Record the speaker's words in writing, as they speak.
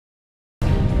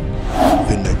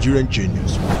Nigerian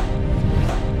genius.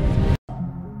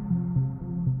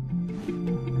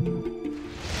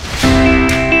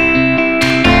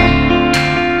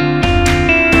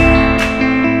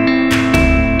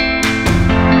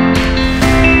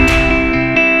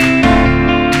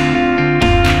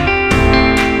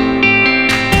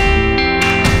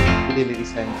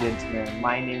 Ladies and gentlemen,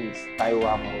 my name is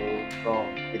Taiwo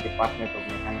from the Department of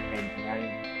Mechanical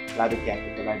Engineering, LADOKE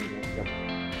AKINTOLA University.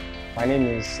 My name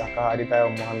is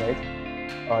Aditayo Mohammed,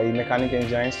 a mechanical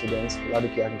engineering student at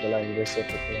LADOKE AKINTOLA University of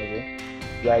Technology.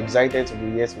 We are excited to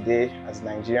be here today as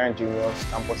Nigerian Juniors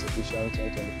Campus Edition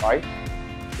 2025.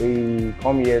 We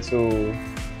come here to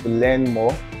learn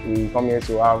more. We come here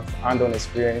to have hands-on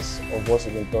experience of what's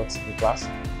been taught in class.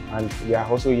 And we are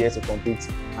also here to compete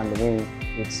and win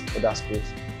with other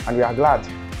schools. And we are glad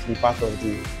to be part of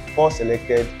the 4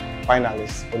 selected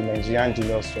finalists for the Nigerian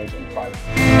Juniors 2025.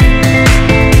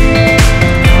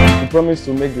 We promise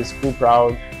to make the school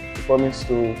proud. We promise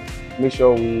to make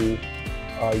sure we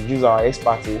use our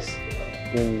expertise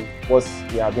in what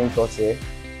we are being taught here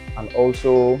and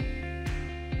also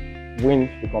win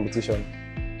the competition.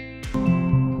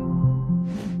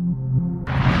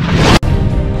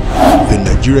 The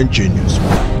Nigerian genius.